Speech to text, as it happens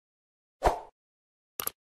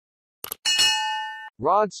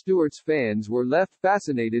Rod Stewart's fans were left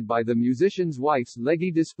fascinated by the musician's wife's leggy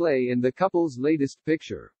display in the couple's latest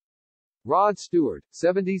picture. Rod Stewart,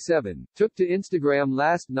 77, took to Instagram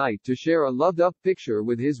last night to share a loved-up picture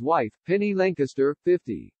with his wife, Penny Lancaster,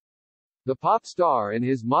 50. The pop star and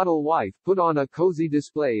his model wife put on a cozy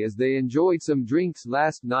display as they enjoyed some drinks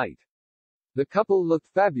last night. The couple looked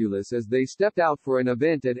fabulous as they stepped out for an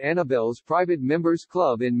event at Annabelle's private members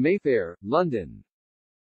club in Mayfair, London.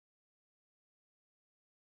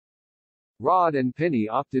 Rod and Penny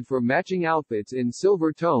opted for matching outfits in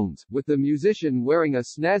silver tones, with the musician wearing a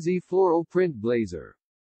snazzy floral print blazer.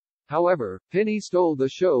 However, Penny stole the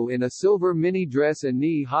show in a silver mini dress and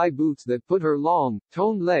knee-high boots that put her long,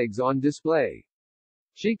 toned legs on display.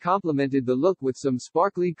 She complemented the look with some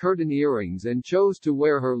sparkly curtain earrings and chose to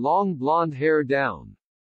wear her long blonde hair down.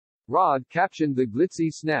 Rod captioned the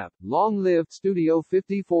glitzy snap, "Long live Studio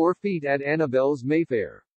 54 feet at Annabelle's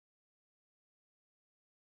Mayfair."